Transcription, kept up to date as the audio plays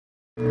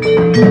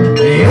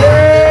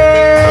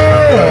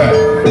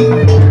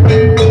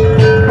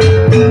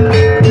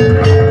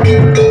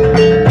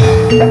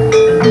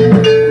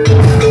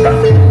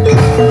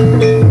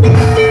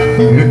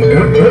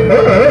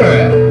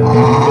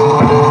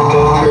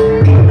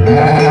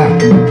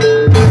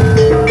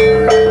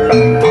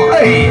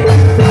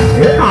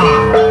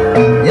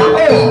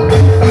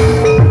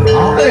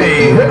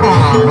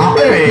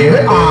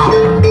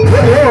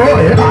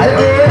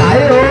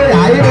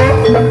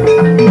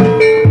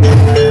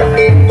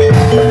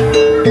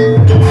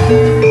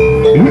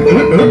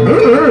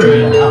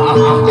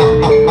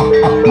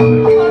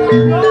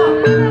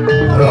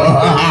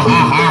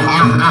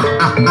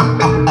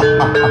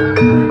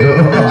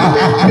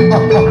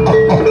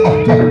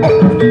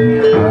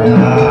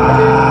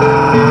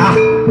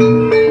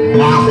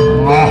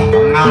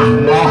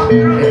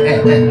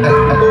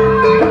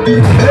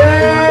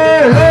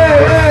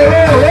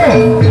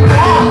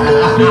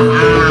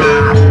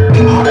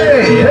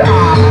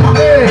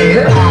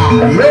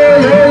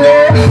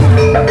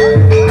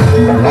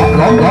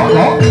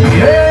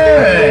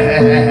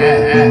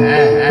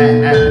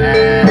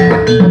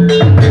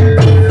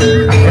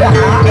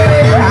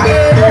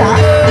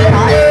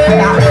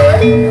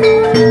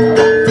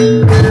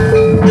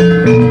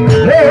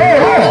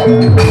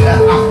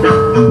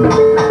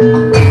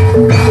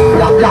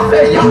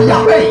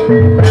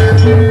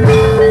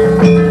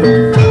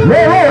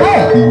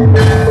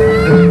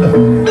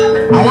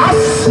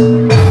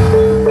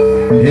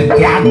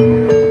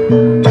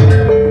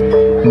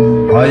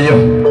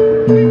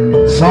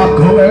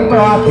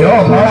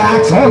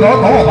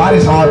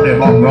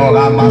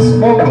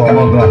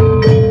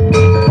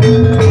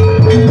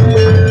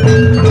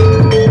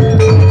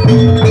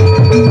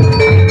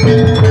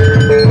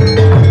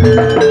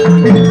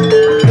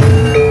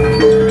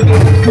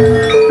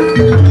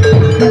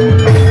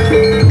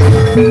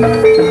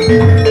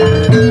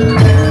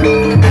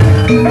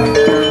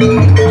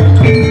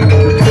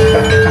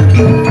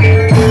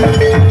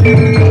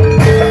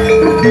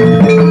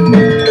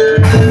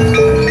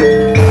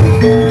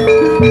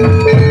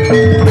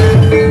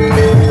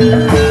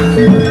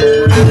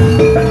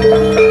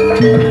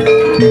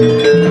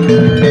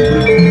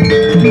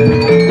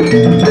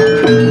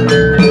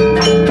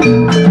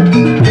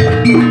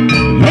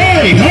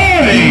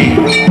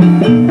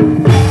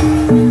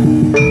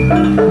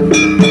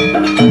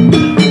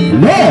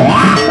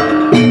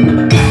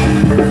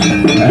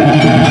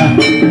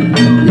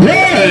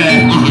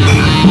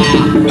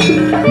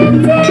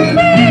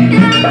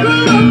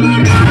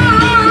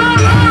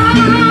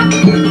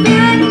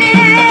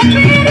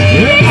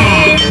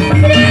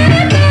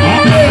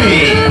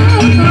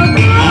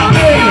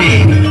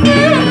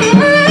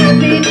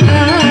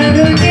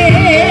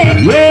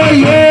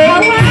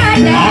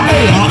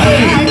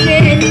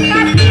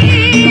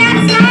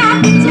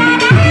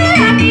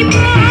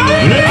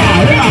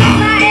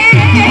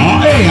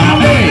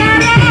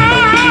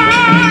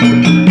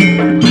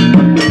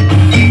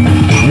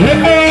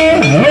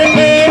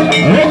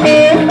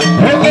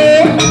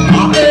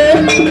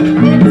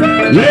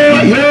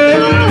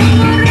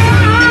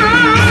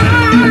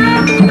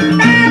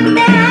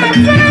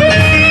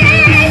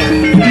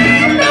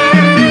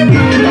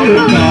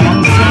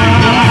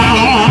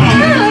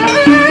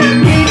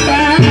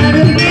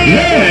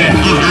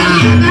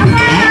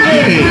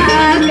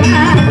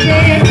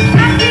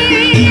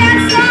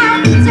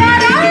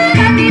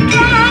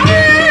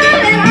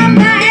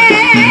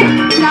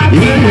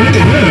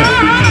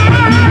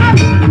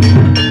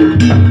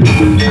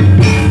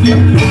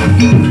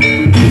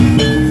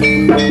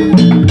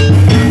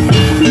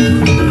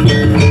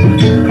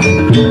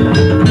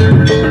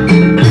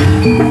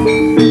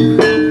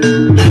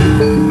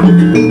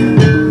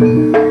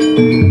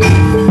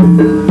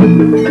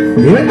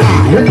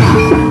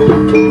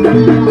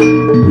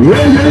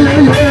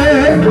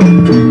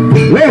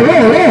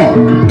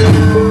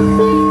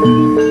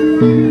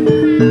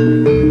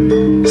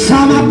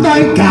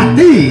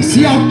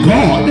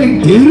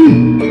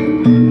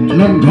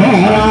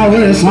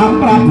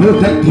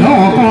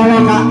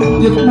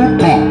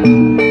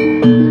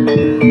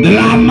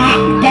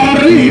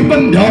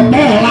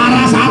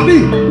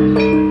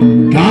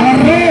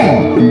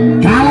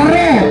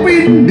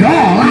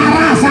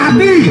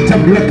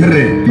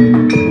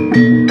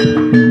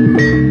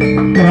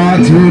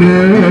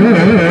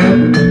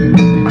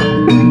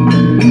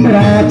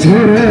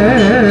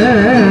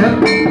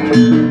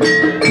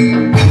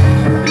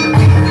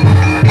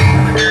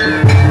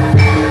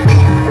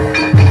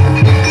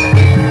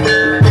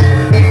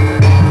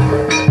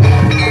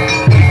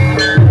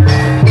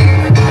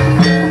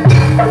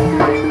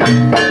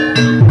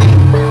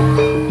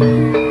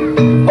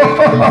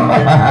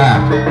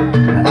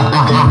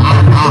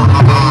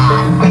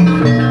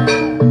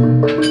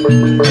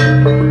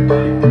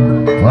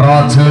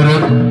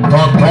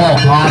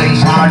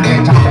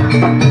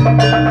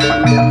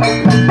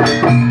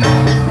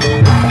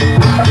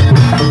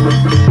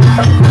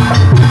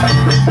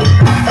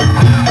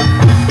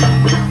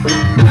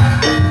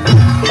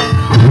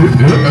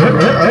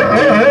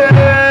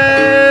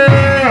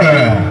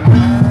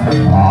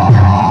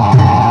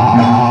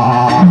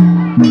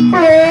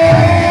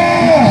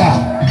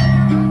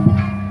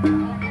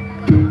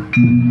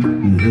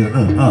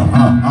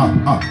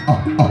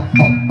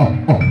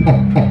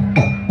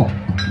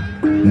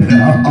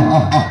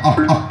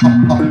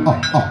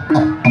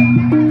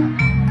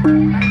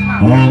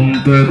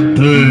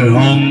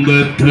Hong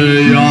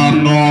tete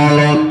yang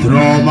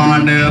ngolodro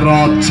mane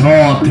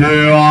raja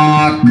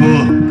dewaku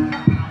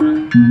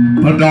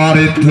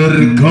Bedari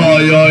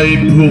dirgaya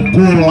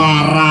ibuku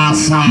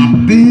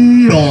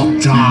Larasati yo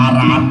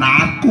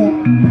Jarananku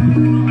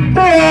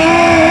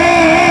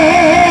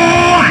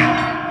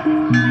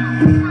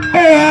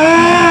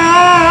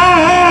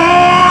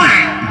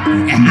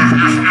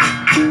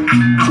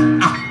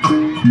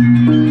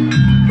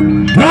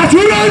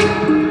prajurit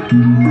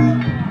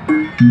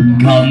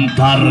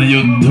Gantar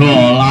yudha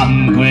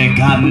lan kowe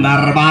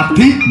Gantar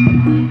mati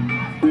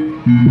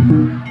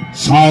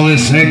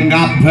sawise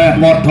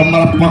kabeh padha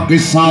mlebet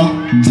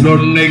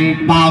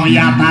sajroning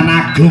pawiyatan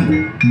agung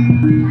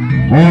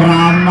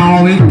ora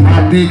ana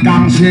wigati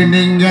kang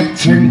siningit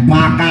sing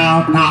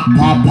bakal tak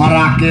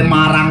babarake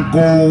marang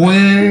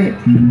kowe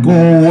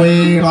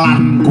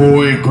lan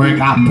kowe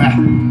kabeh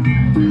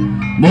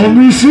mung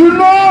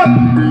isine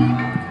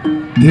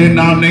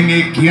dinaning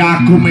iki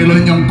aku melu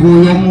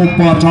nyengkuyung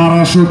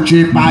upacara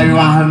suci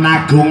payuhan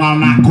agung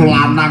anakku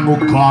lanang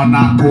uga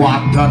anakku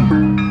wadon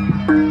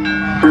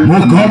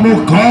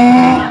muga-muga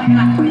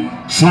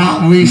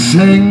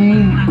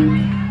sakwising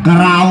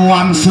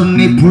kerawuhan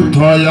seni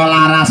budaya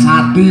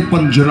Larasati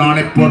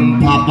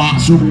panjenenganipun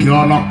Bapak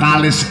Sugiono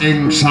kalis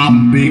ing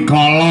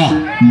sambikala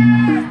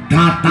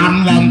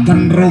datan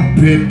wonten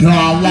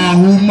rubeda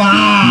Allahumma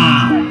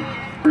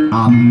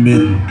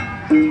amin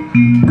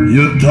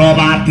yudha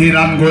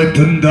patiran kowe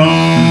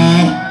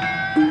dendok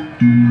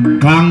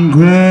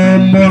kanggo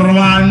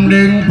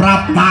murwanding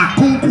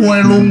praptaku kowe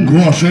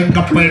lungguh sing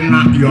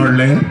kepenak ya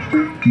le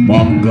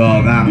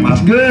monggo Kang Mas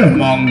nggih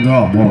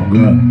monggo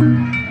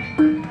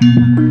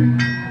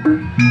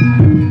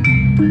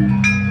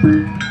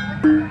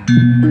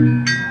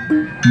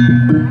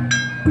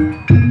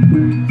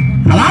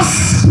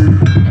alas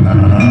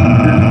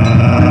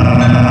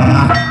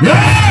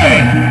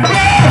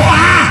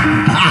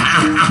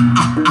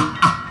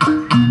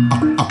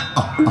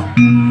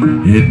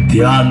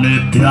Edian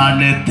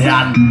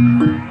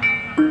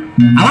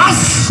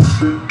alas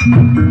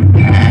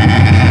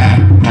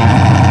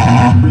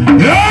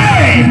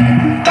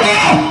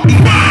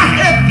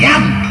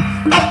Edian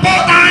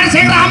tepuk tangan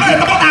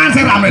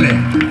sing rame le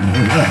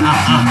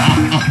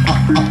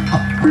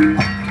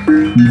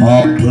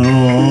Bobo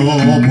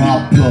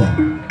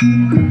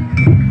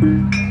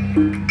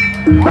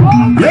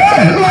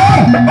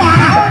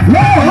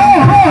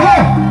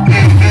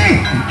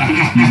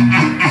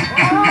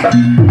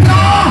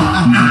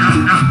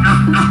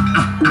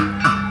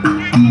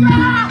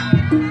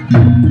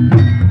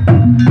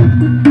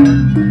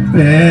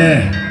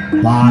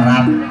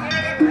Barat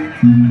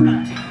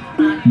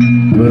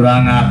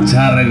kurang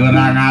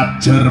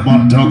ajar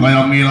padha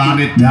kaya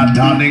ngilani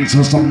dadaning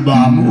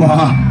sesembahmu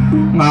wah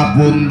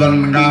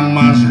ngapunten Kang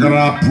Mas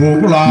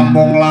Prabu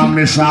lampung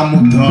lami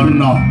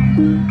samudana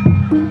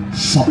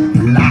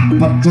sebelah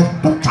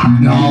pecut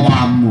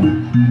nyawamu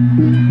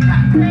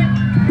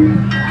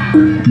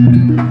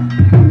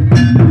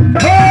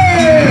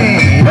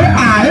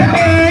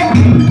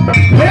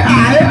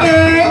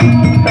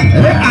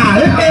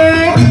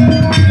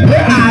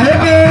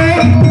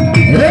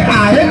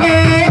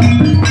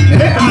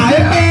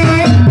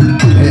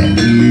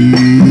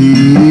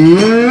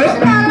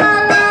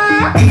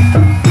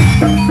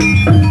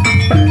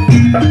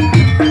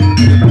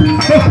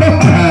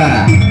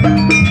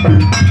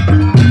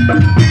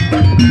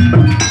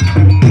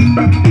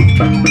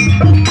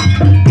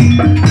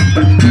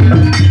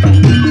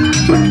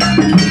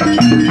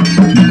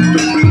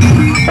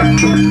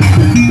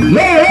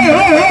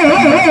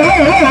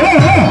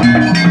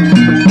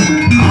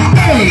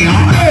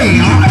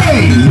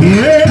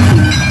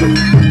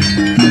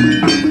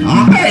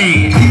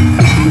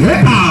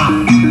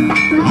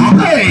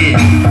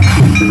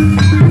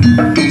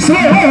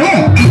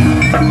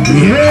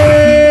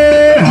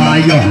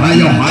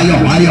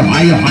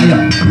Ayo.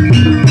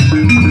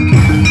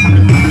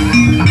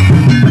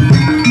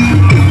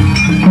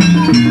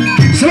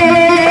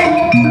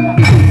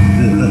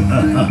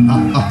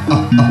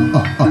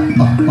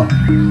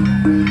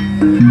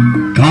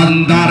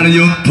 Gantar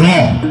yudha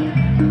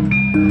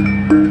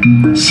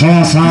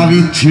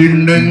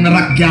sasawijining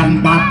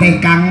regyan patih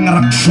kang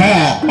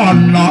ngreksa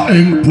ana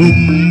ing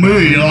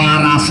bumi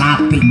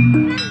Larasati.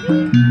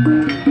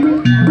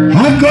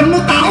 Anggonmu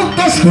tak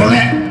utus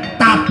golek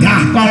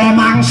tadah kala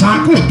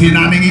mangsaku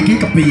dinaning iki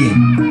kepiye?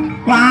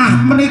 Wah,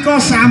 menika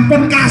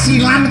sampun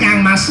kasilan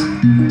Kang Mas.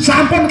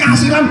 Sampun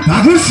kasilan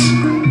bagus.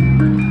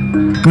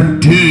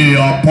 Gedhe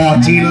apa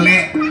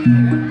cilik?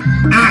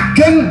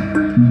 Ageng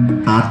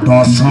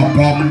atau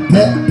sapa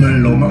empuk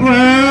belum?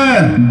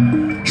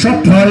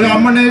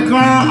 Sedaya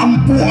menika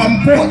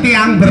empuk-empuk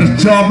tiang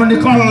berjo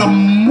menika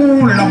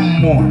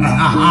lemu-lemu.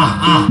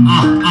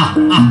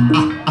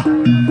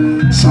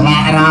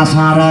 Selak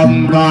rasa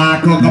ronto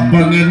aku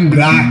kepengin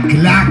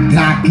gaglak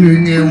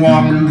daginge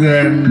wong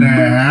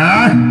kene.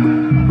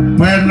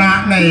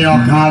 benakne ya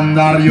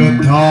Gandar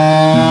Yudha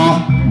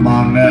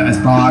mangke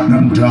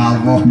estaken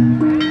dawuh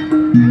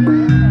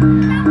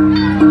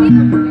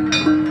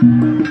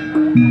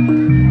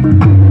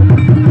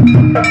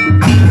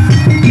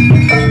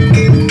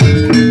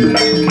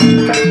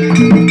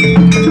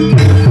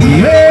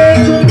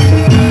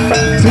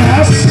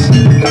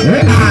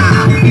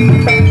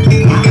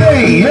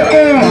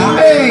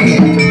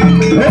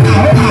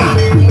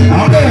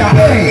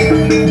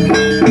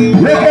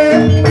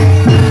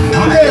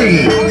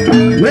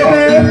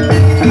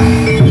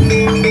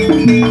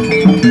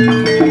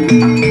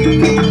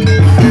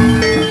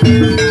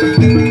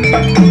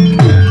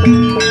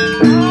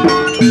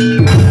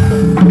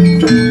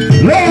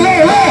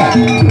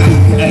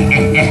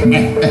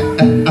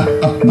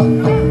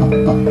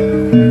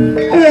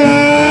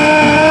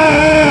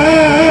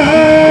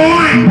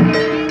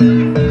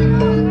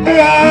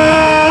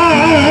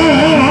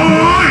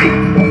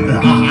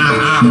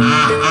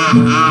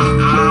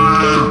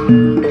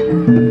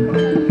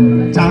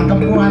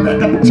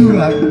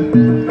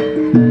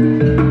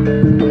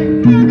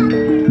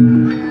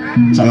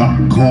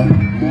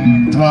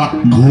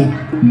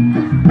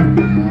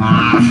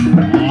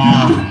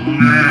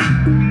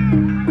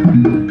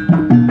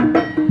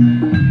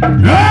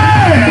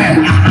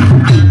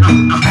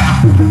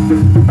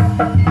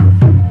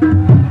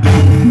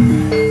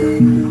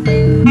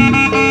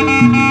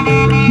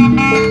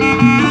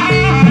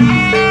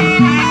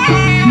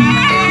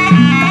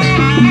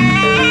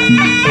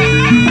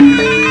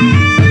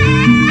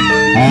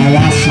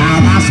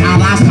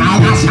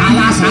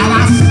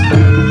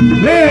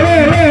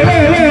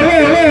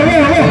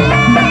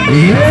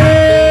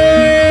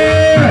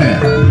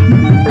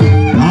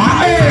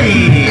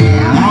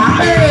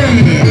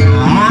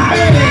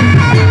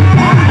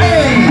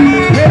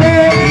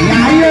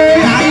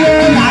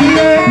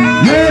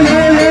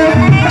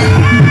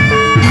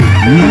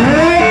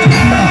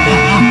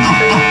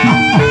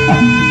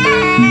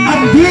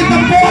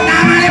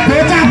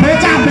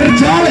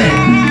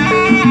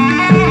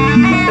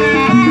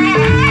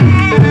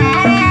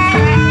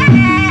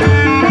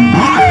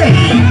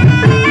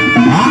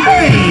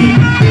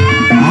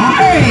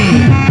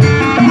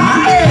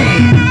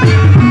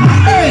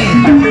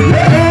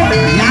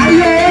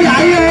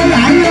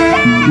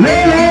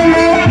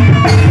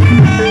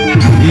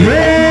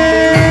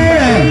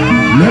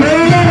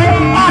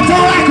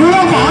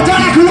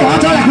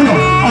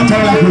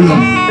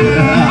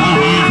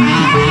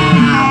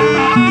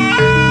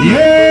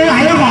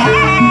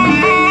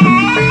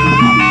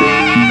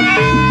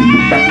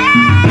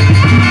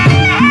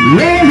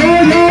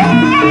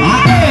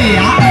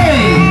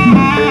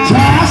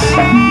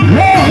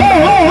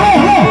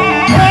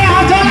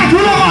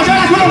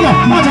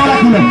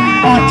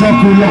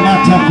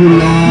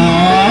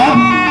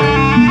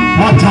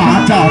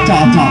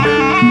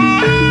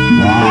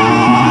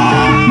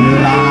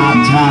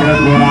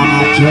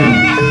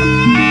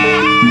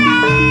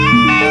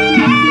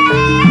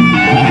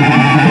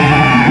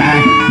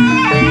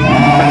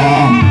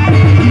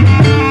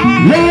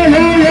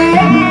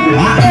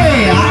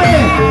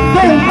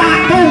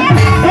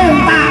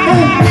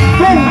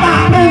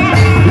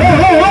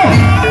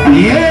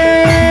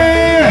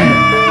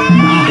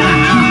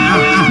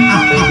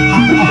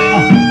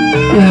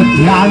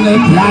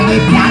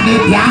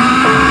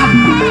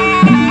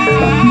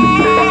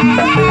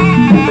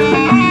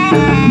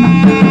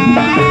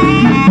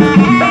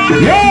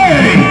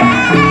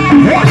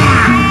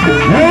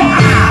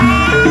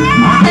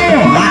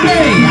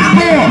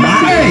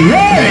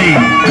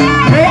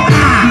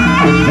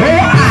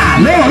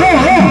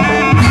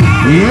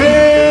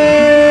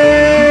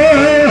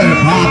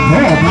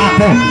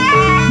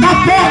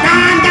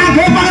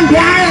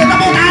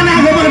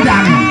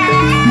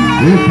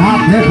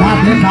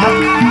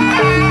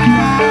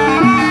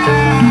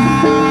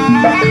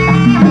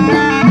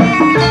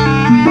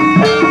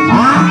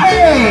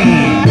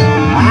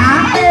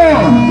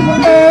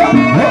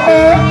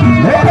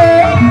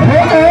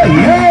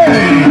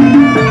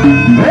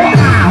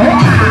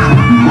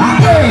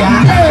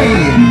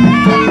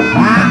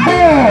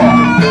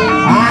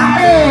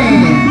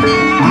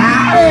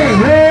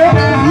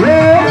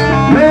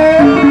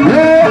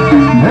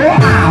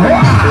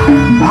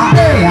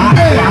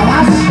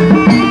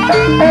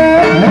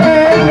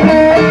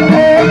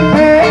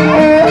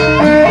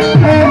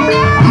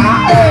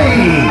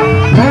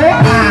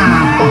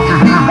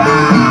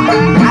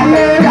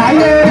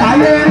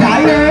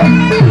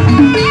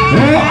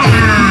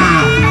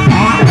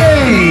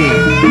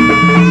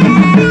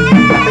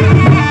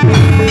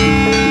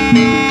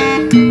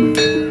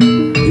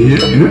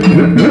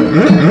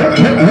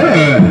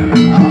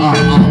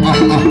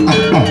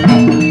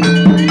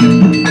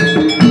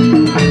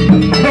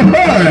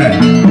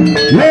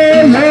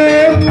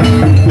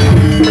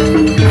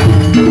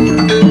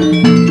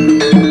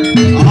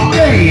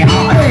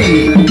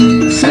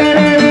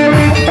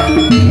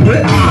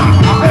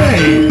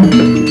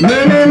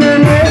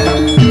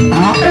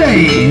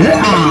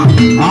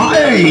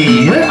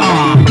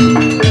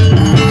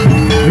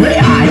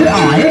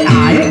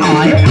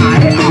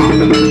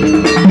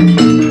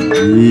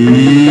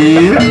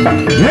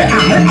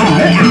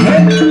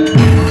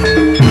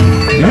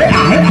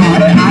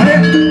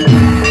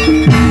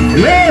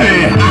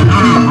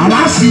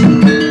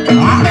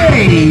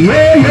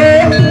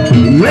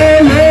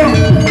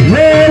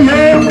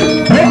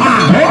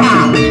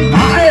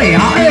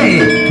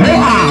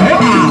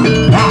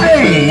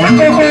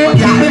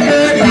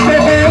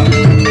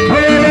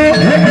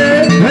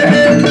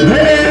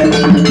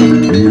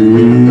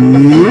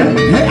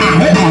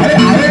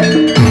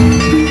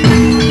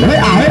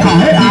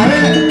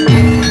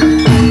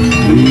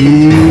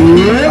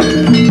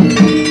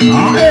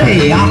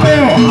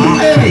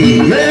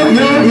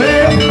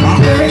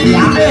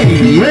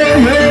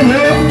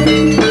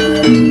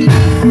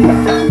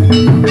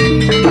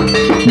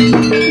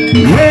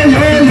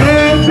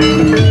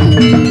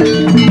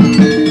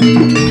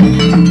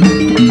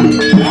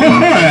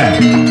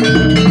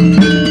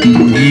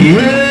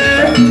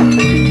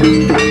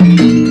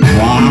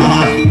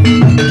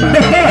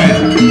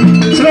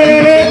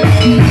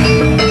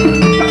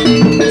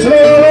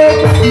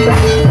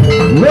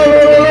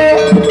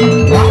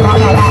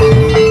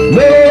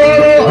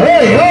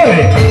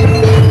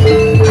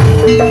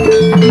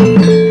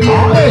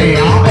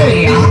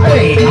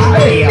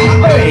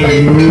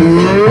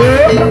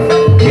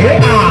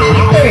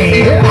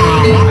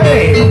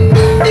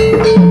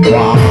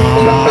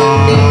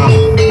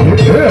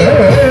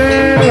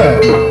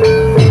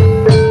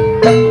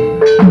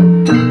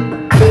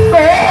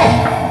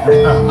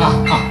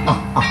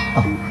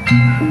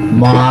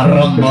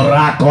Marem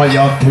ora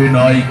kaya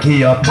dina iki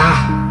ya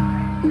tah.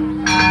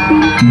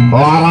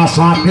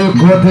 Larasati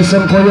uga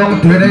disengkuyung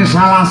dening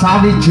salah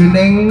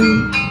sawijining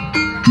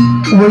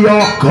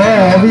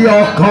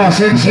wiyaga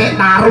sing sik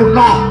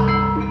taruna.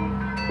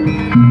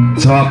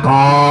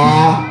 Jaka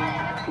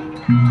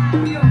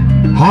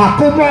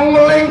aku mung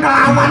ngeling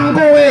kelawan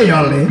kowe ya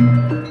Le.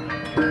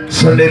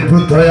 Seni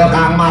budaya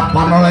kang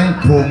mapan ing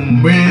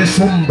bumi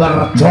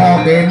Sumberjo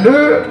kene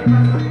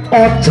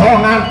aja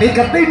nganti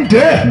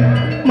ketindhih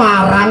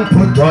marang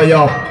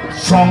budaya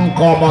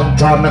sangka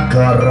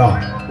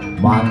mancanegara.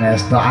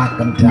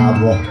 Mangestakaken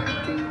dawuh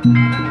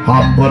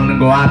ampun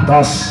nggo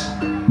atos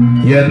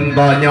yen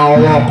to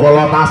nyawa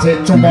kula tasih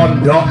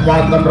cumondhok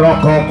wonten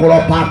raga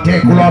kula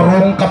badhe kula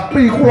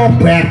rungkepi kula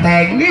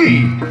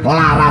betengi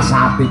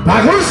Larasati.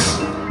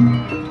 Bagus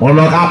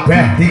kula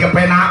kabeh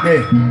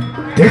dikepenake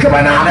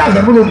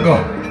agar mulungka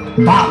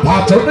tak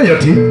bajute ya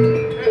Di.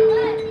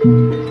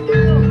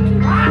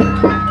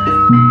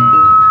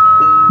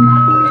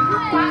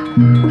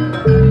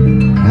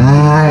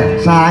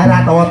 Saya ra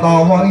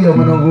tawa-tawa ya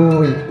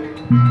menunggu.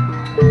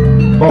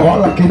 Pokok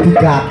lagi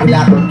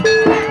digaglak.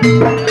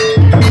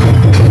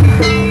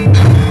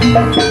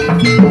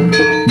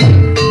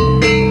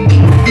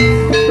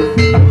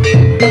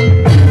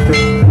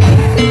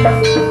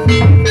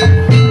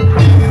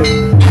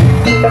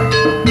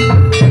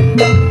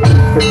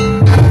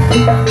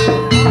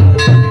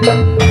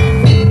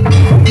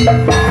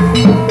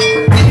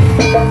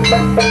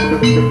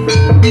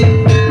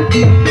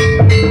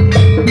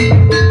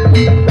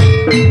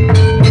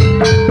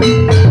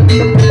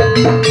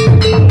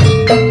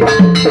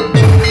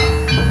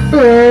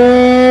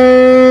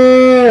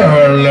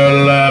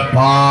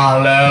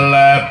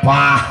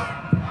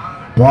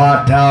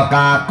 Padha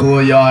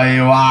kaguya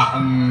iwak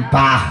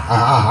entah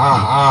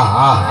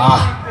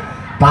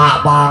tak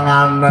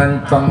pangan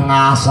ning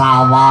tengah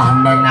sawah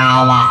ning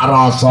awak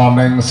rasa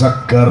ning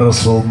seger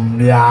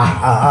sumyah.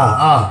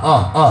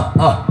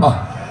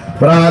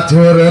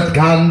 Prajurit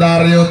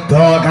Gandar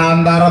Yudha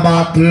Gandar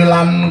Pati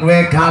lan kowe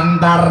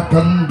Gandar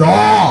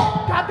Denda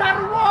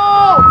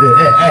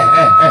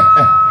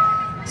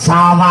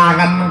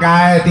sawangan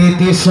kae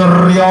titi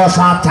surya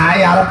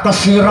sajae arep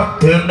kesirep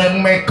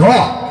dening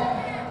mega.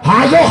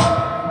 Ayo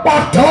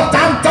padha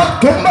cancet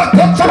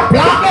gemeget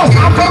seblakno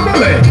sampun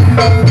mulih.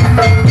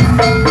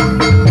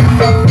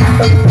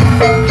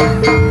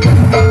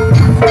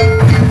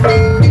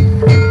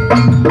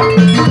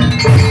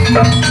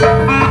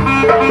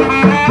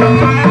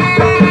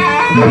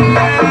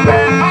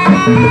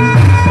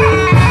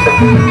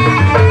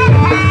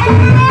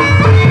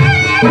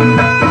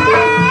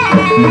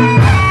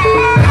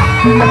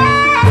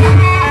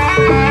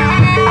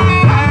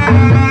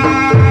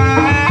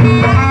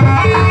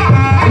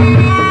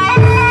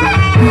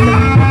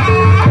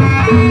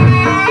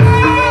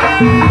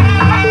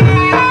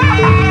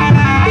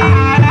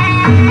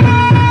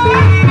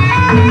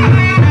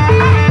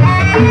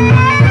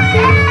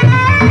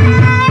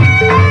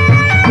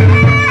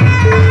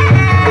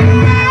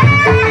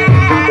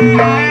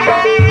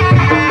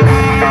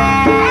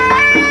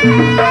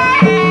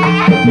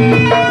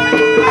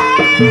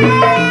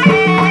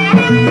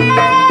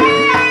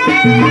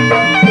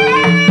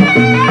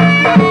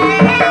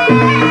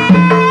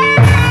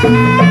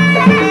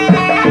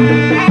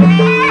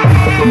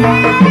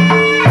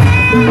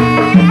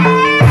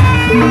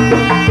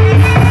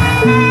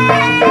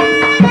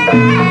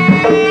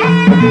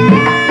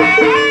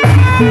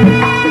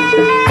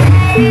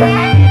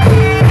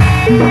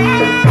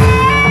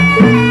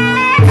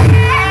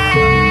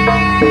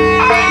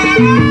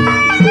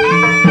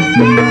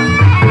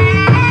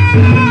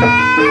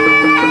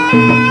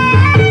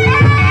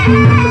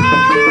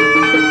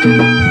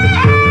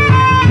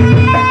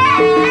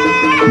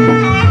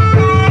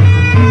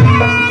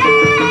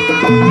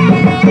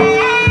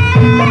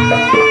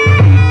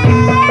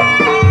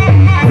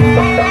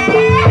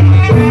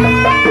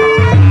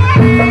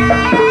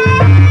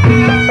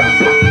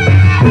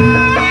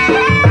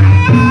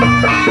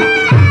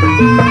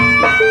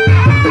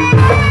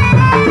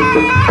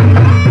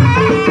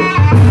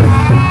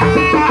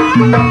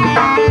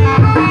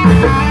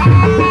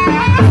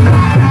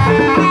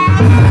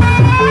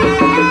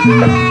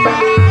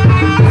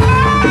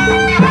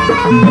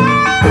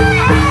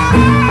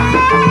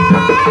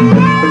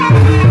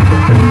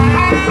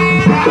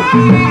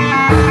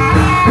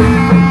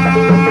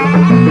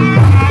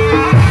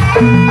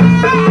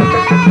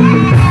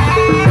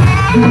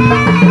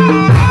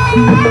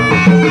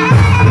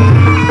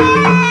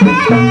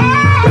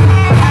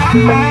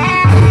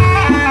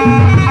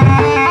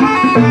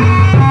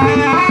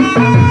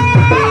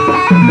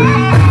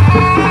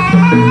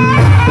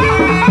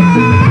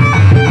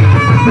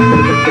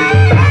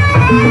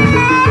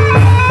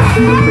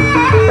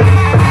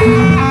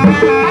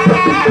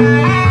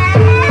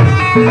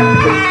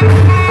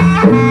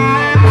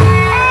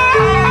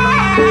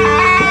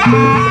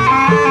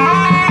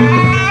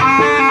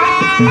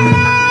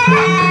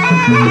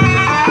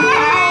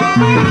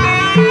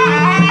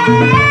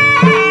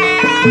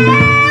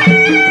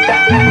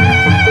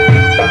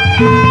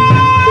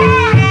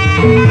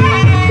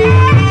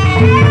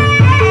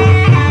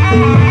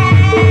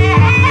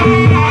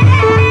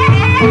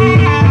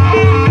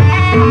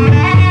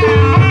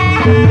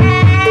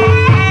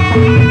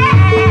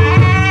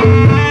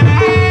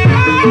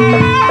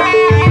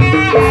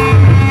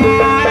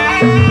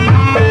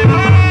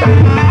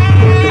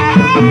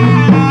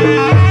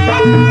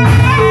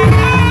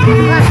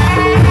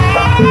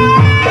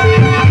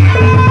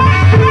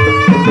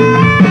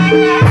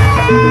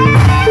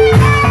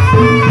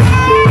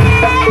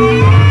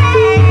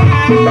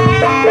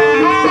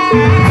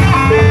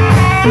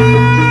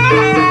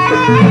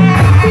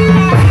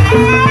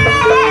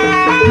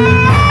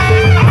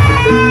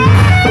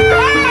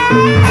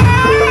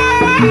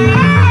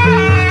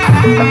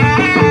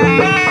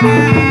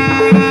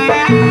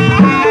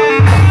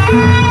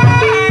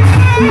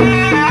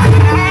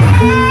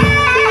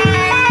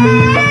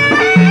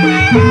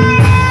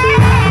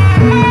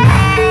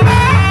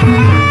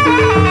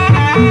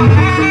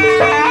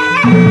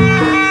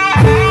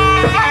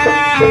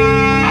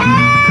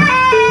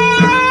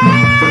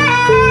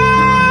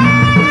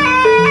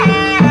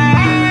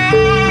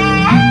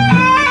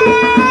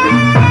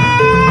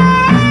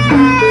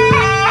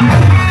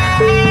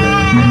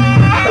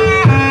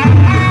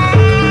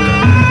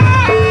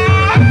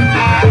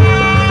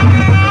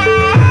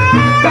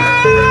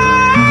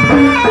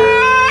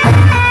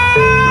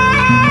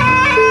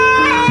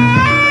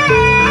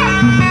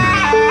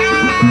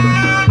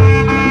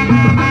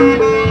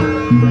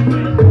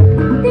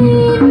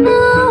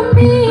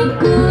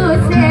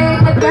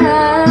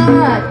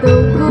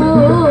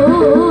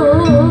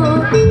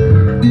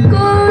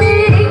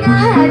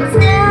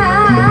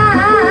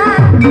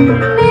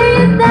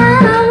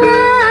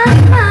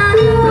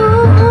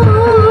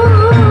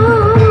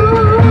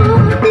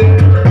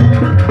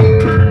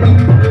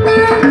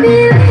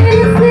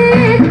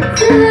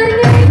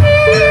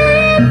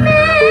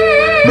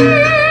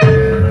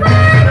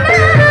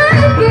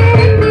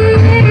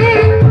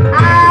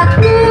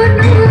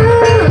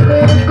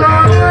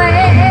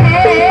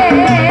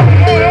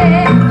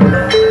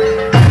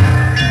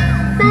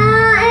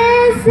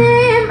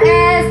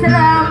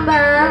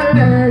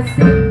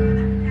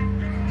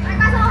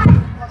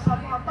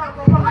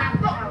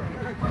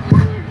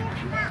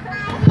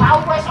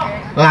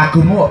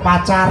 Lagumu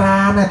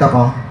pacaran to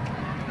kok.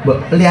 Mbok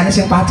liyane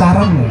sing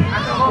pacaranmu.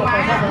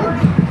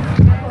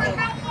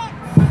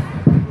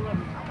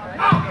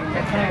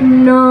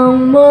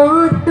 Nang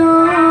moto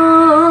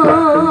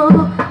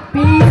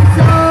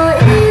bisa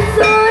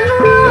ison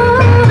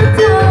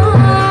waca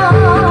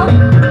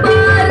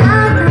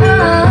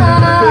barahan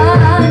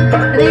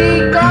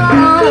rika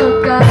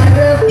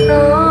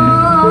karepno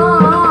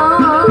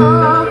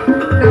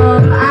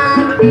nang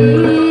ati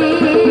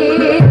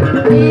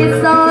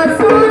bisa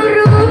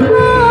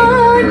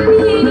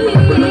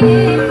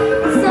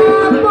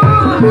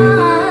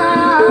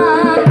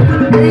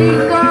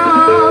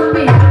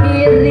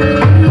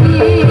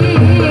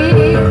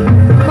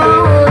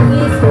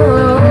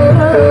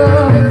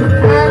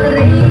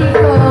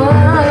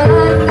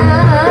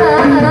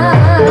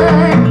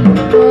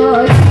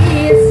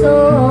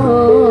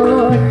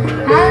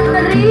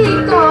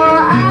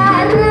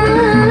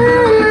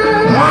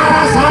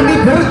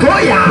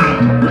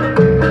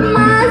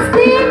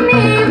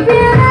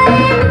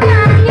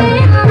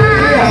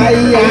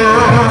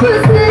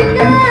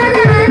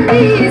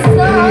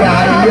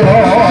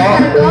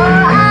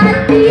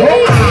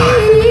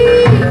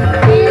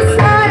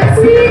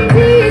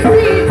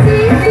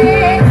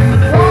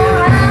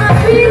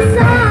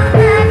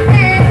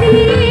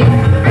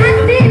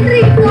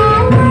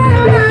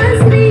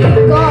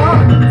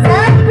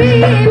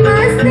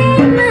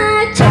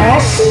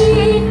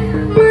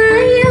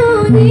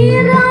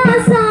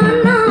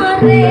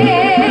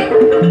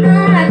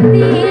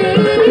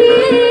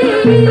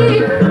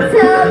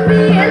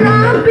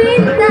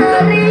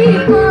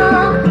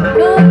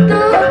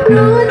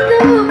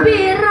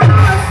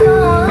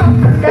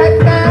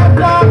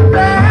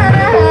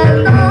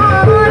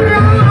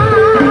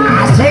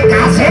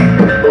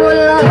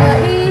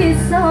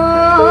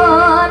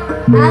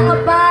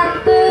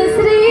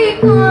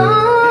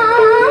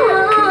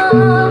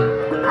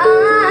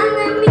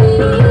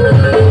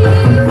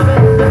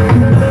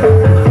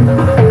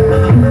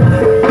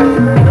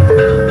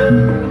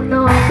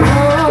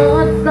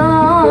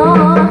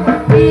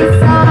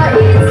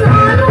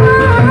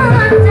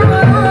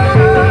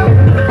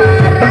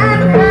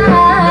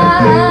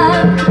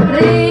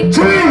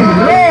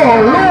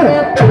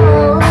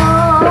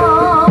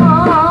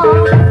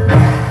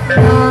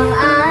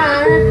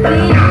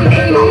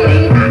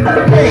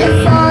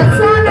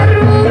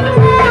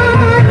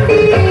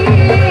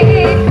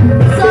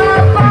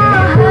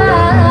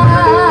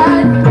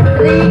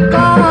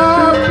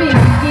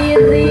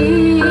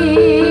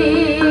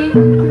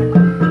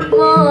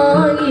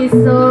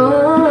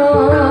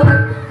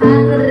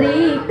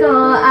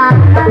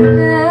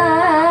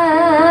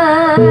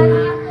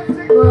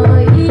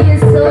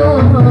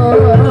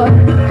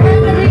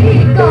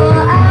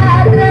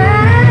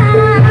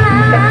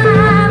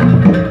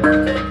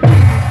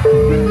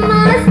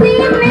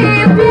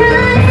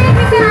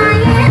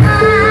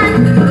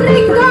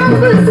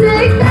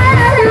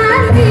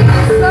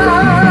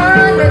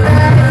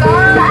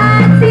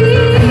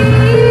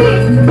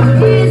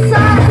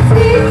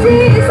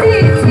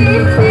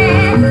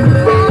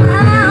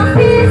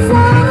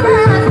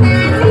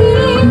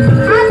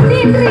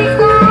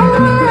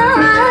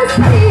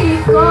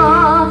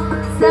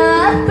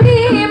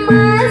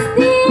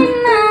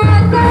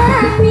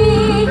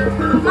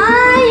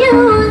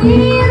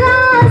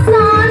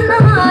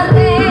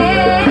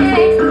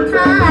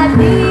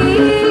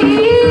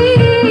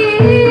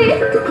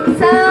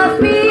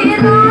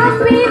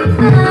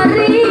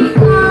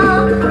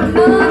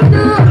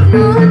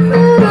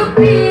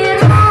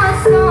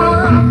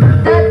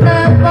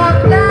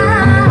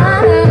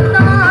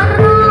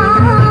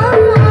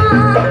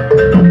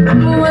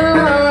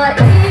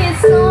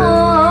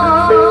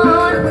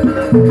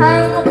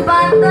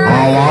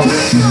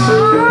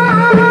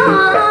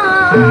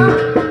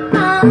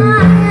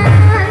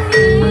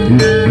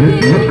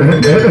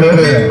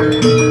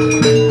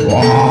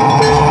Wah.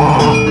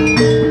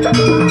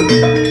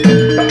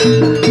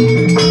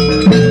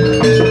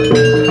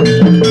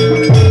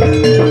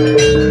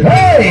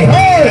 Hei,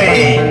 hei.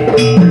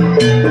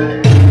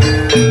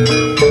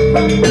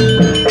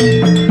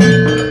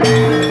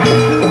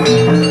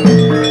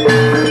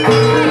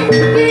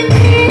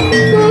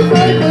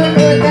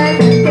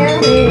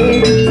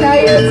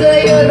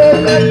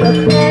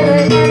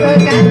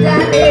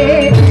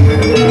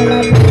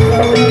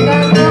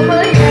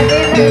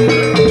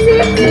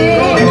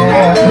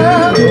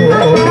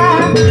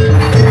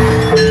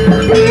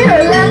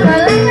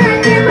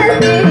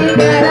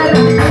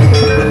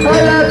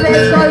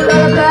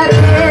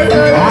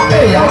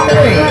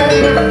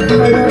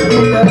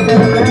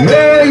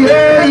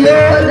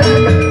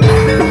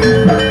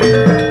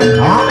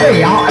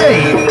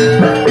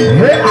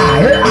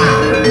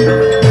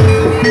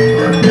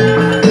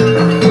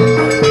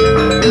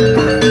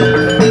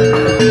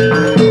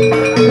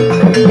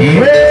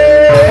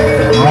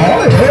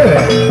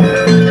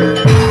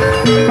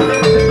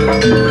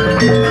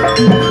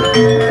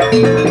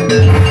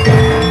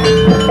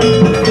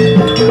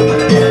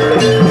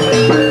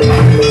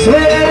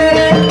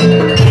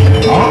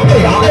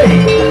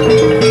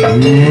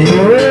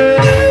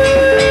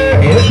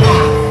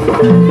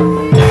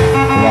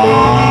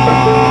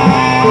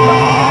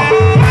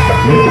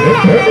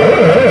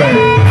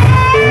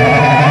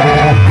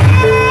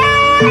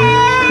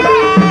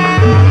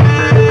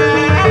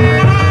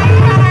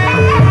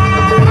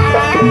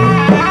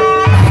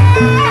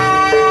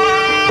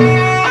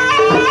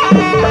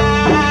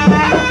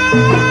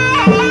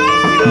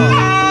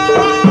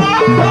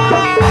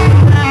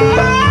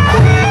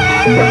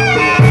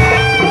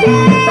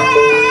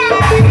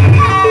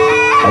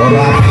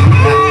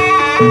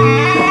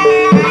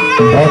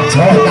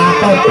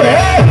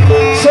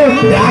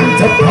 Sundang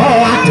jebol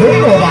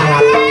aduh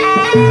balap.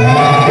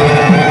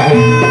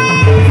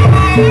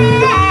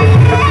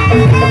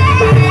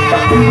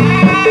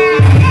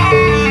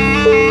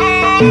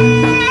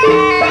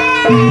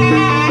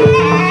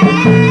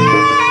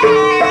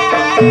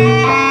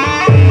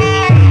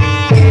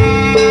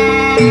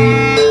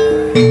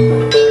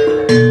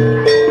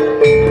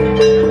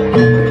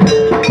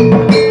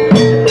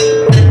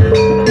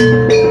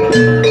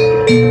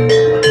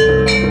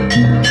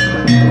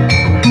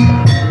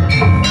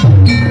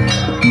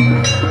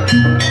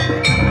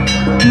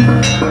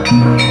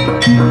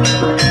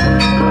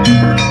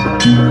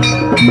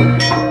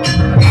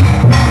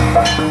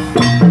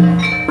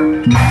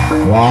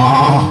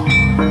 Wah,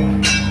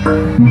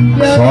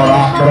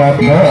 sorak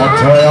roto,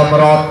 jaya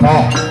meroto,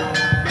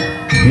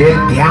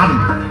 hitian,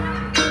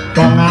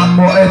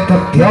 pengamuk itu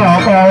dia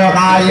kaya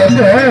kayit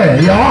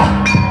ya,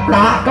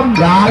 tak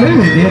kembali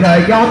dina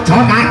iki aja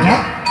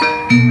kaget,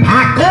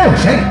 aku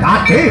sing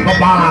dadi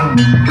pepalang.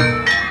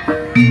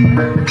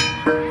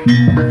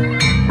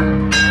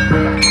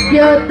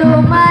 Yo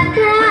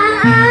tumandang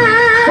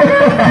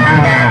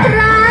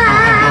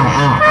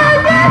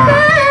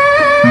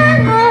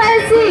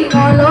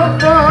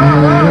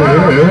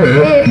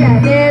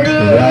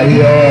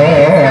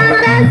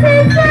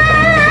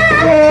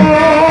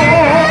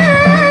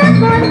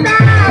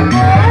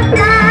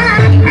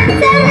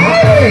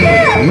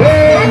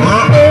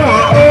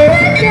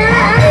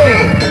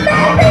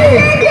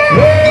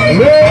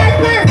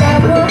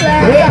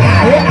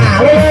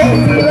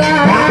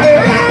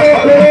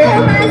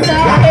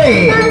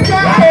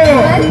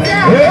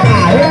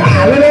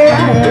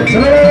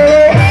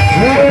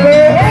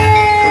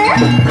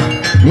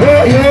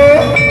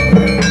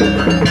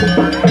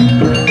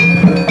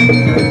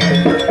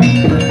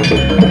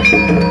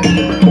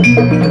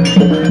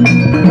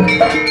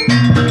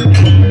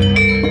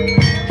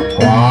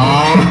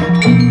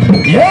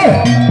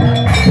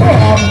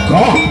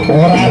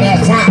Orangnya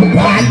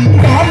sabar,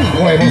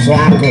 kowe musuh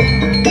aku.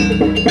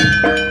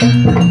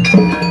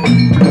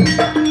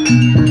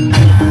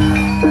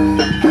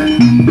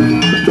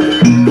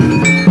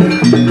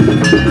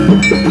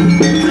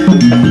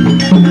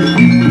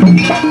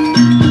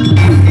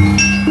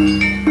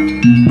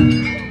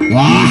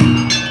 Wah,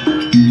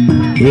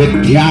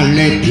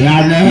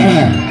 hitian-hitiane.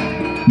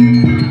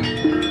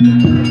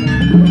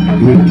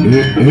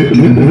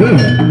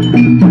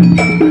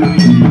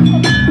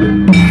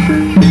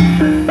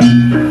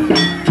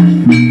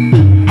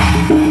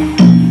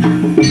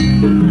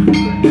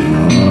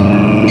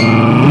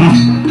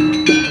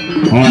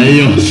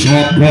 Ayo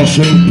sapa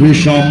sing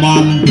bisa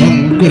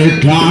mandeng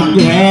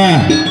kredake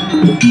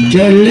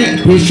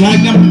cilik bisa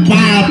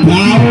nyempal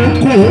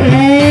bauku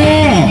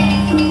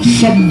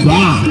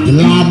sembah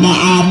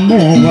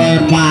delamamu kowe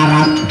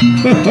parat.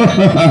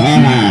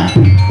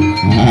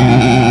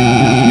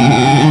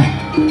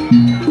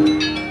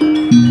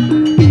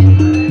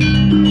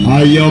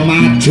 Ayo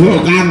maju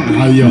Kang,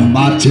 ayo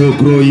maju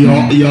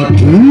kroyok ya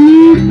Du.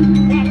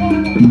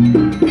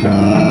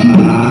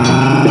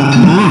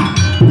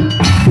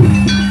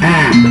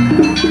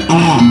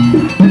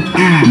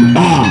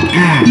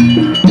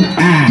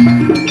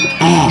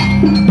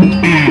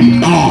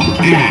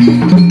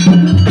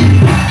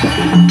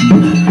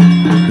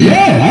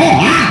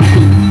 Yeah.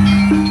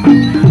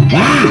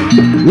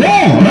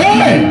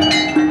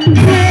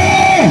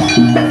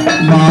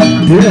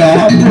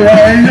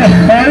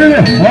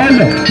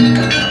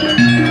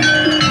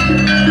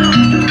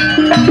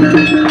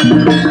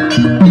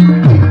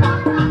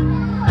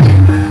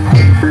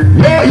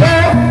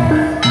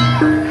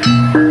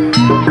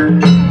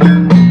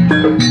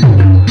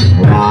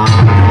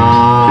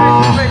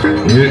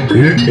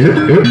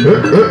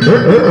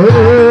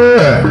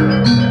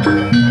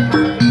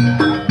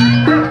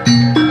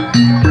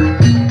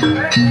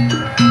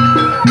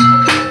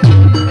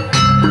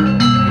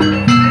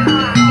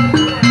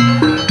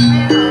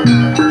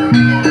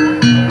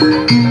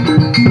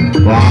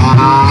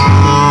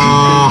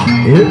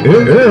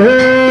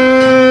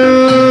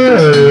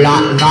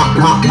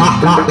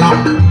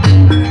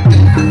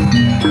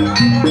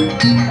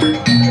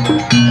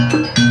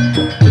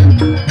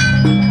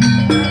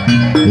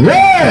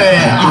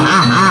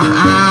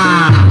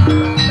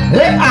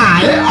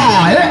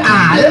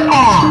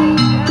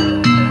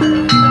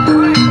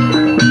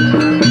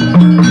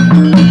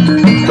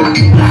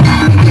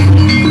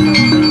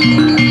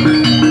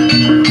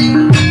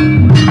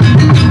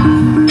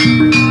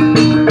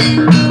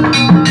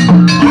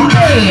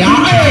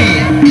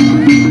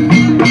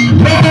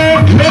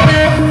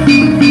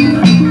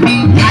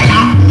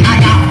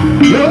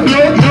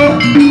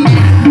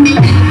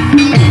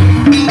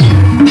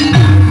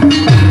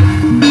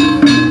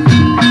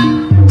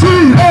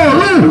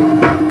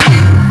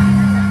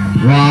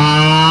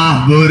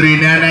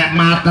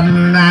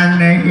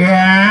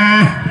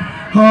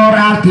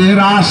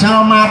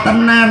 Dirasa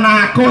matenan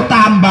aku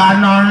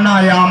tambah nono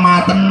ya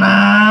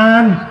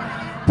matenan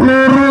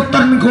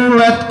pluruten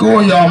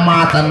kulitku ya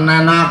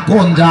matenan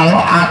aku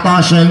njaluk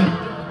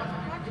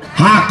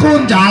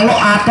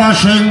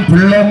atasing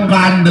belum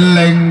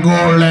kandeling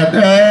kulit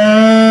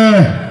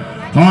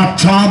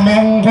aja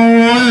mung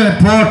kowe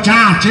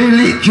bocah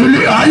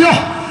cilik-cilik ayo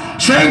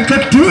sing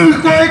gedhe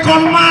kowe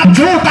kon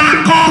maju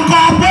tak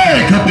kokope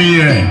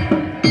getihe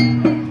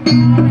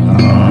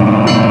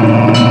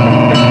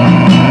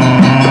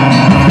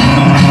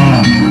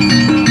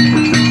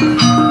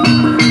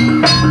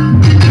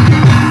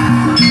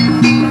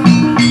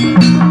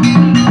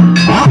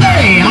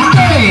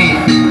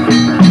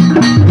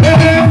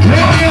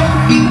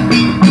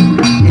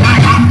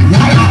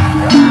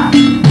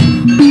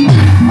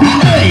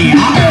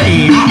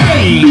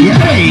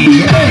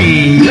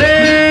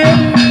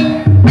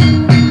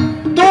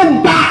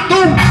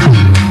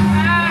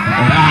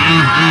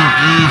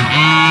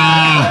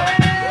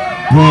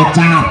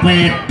bocah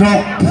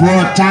pedok,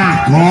 bocah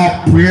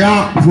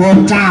goblok,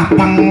 bocah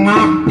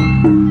pengok.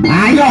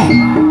 Ayo,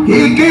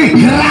 iki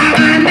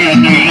gerangane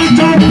iki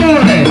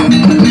contone.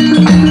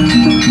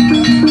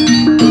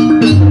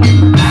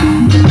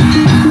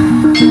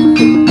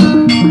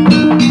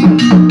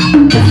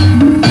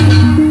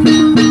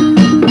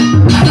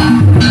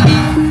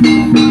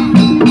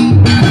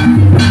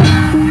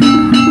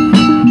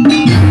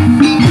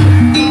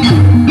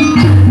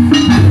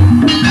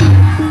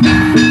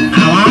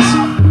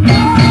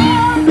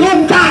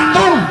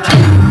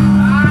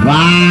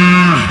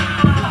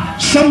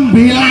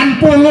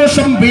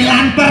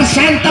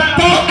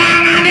 Tepuk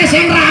tangane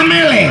sing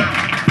rame le.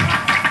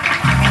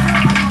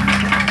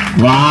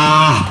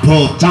 Wah,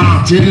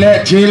 bocah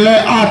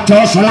cilik-cilik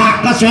aja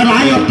selakes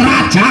ayo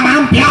trajang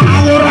ampiak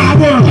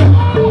awur-awur.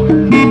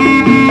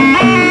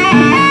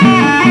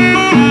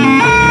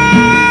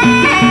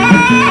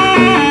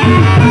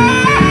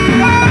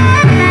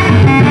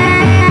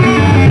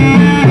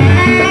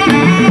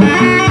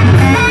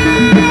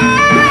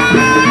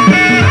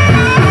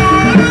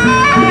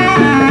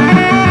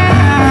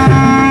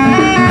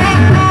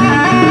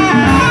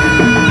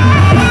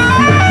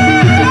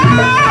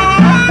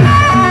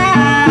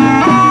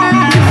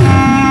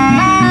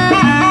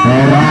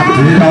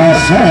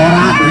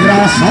 Ora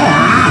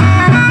dirasa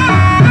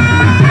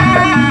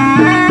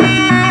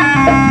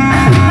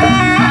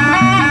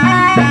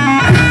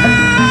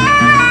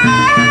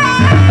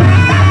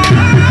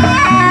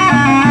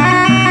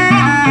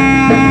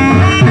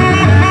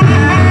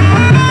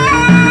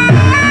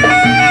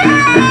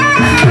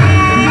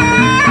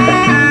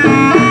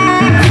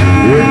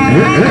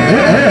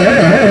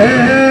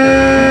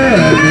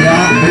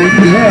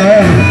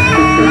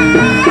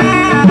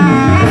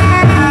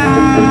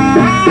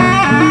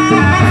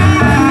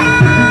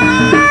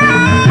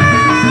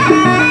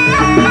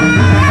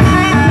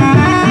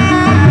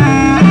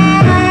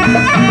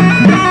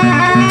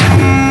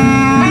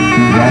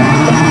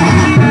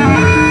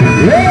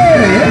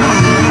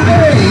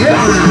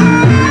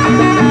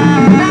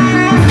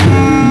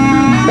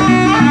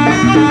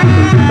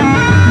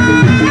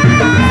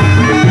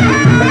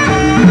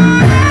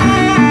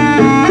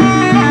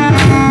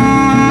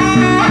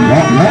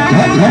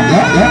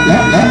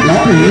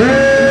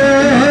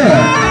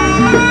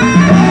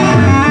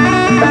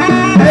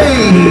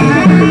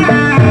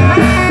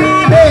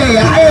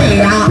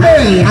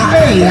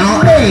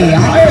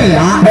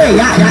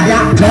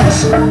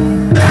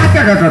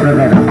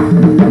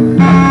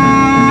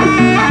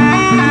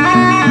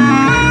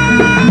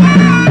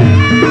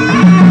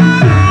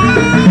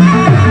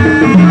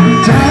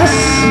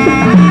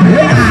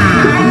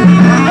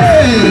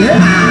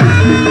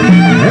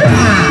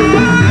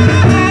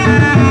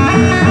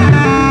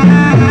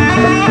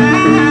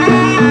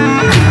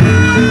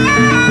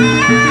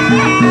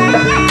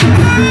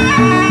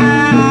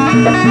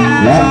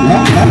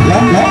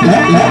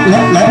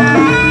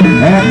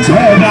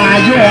Coba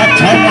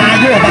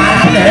ayo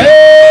barang deh.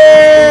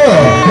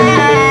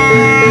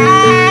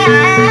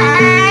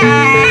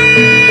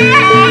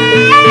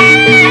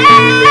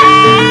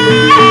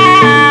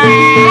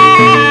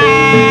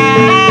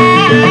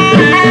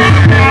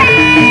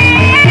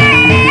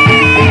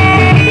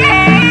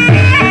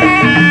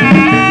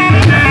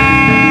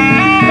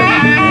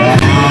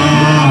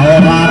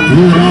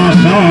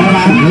 rasa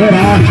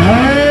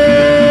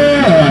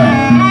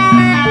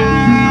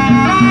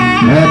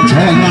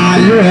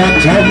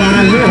ojo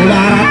ngayu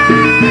larat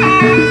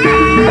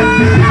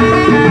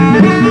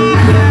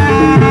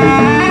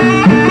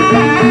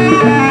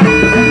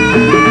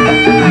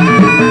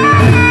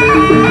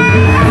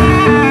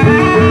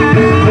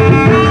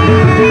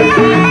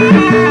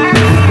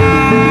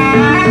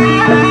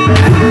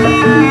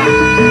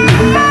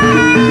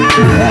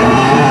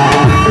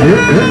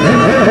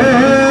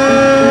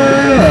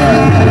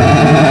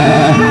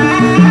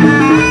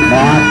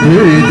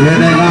mati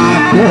dening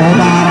aku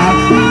larat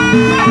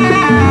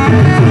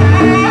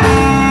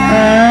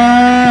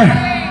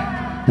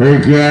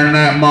iki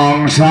nek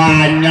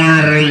mangsa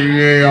nyari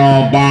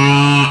ya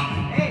Pak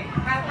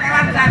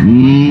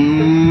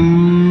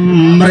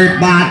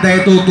mripate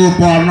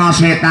tutupono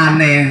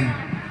setane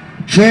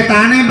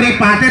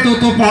mripate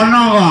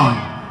tutupono kok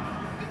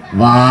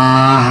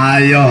wah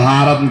ayo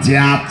harem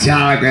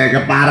jajal kowe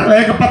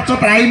keparek kepecut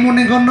raimu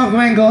ning kono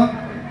kowe engko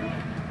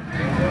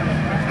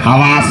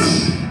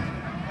awas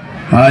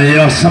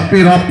ayo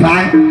sepiro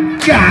bang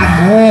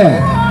kamu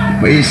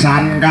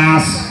pisan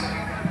gas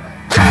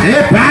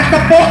hebat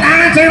tepuk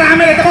tangan sing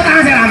rame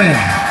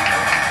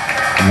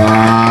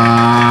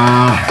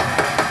wah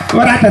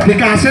ora dadi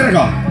kasir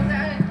kok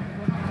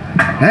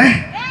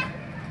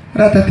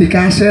ora dadi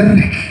kasir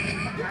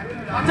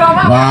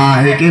wah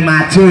iki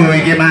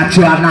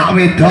maju anak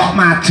wedok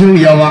maju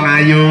ya wong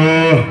ayu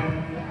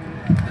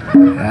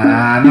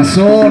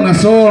nesu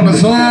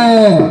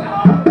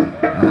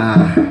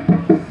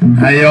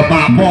ayo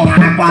Pak Po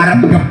aku arep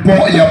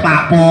ngepuk ya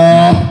Pak Po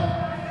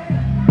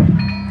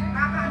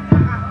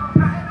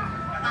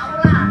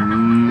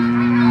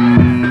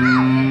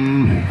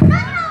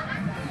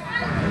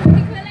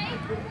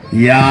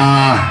ya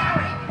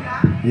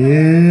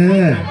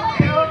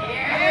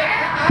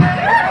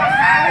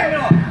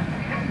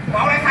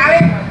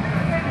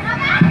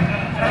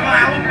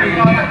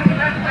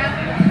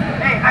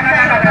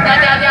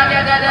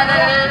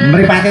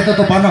mripate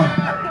tutupono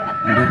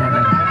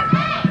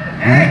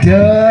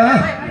aduh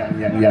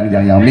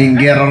yang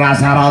minggir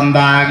rasa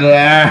ronda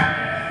gue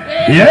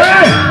ya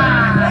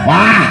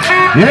wah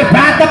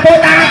hebat tepuk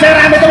tangan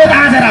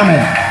serame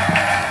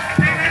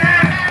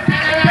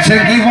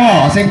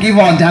sing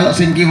kiwa njaluk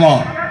sing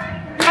kiwa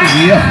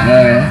iya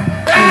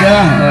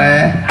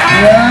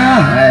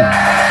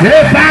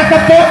hebat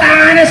tepuk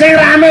tangane sing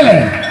rame lho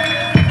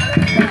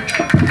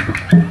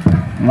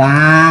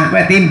wah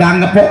kowe timbang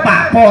ngepuk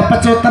Pak Po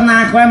pecuten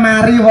aku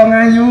mari wong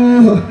ayu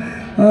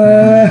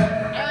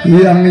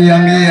yang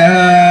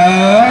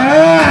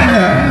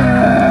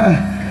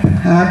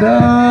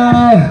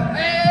aduh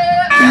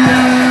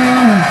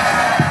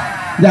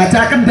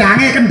jajak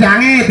kendange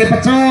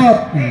dipecut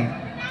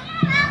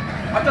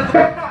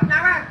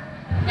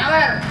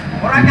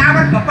ora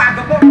nyawer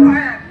gepuk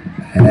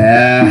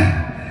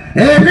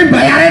ini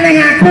bayare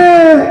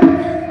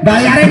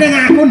ning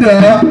aku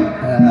nduk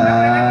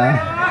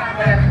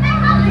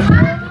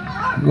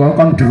gua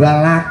kon dua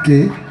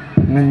lagi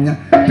ngenyek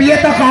piye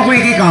to kok kowe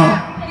iki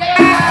kok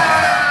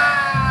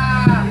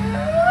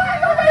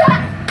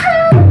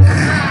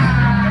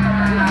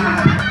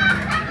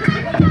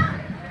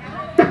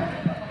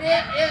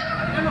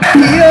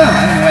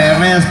iya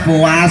wes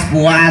puas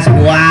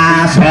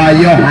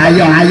ayo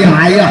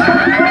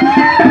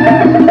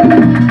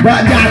mbak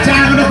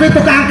jajal ngono kuwi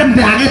tukang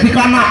kendange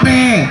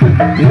dikonokne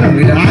gitu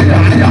ayo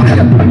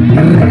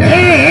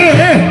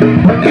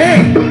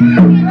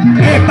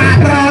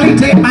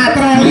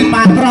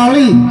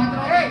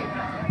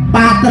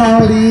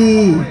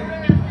patroli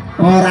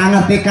ora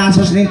ngerti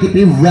kasus ning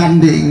TV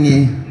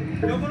Wandingi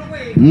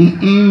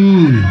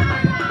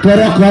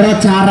gara-gara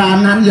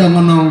Jaranan ya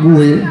ngono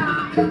kuwi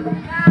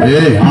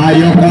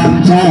ayo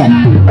kanca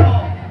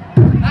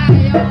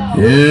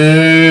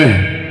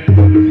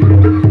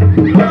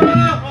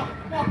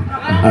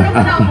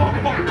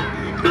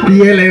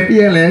piye le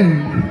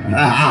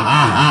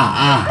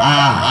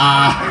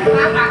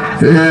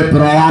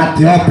bro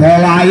adya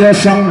bola ayo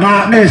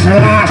sengkakne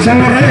sore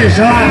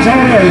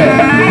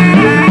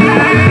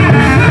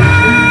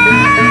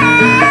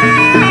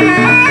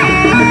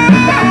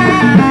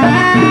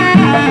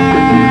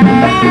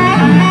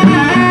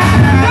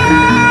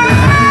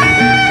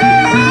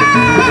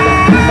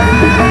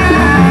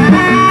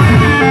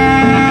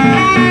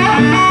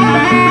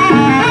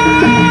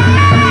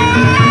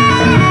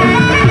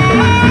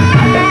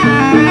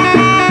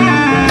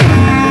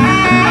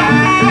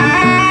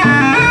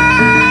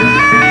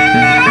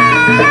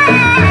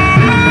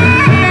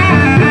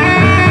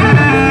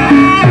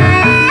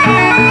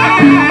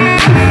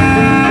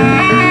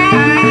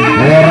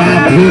ora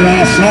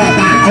dirasa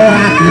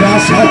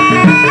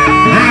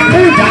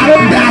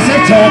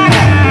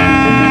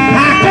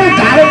aku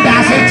jaluk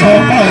dase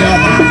Joko ya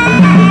Pak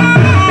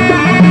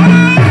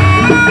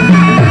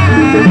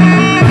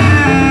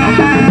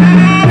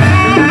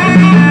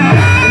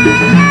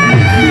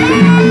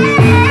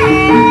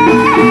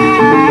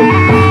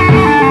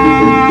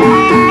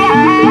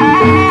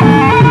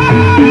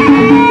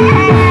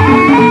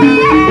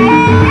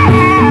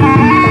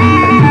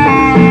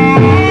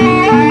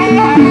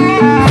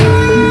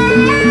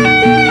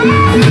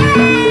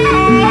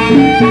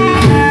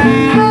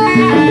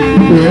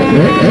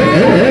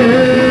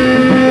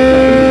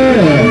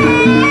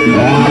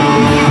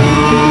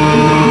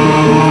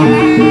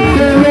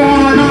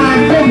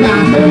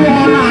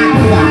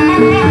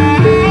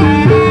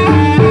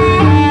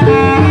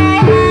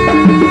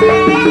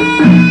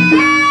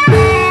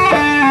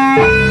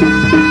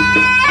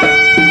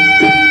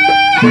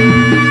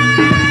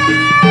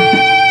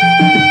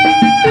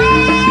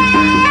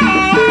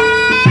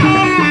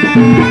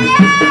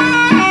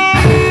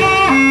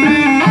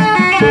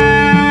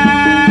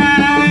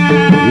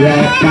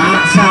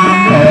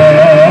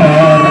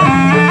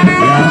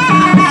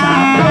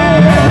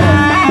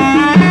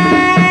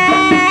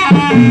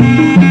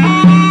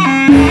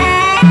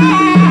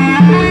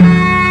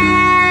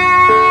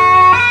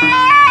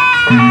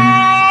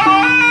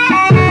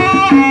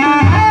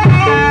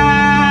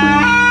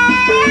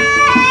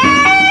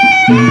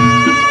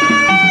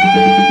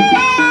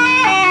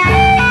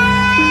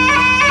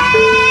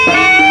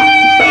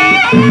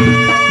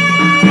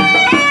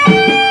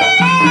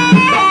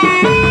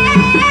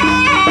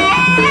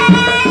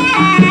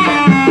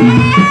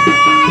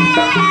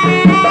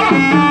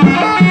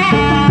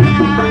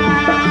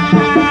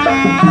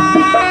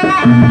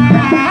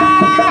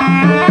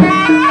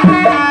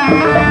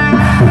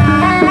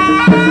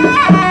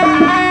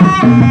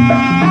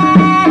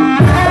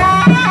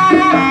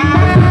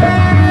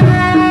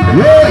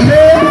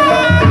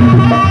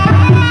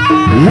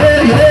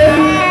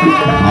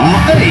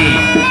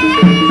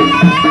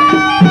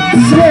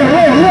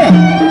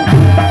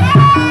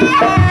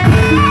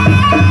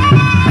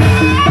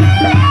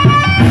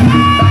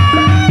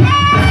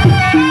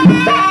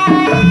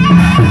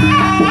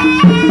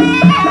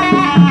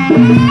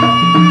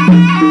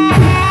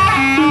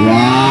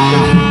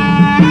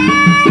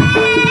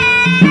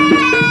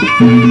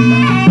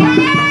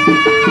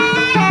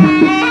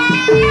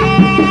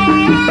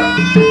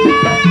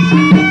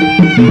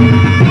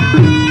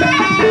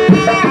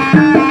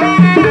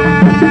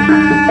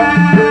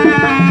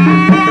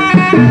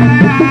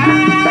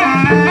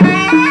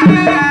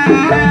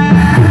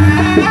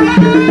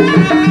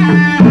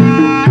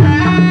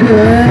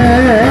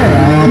Wah.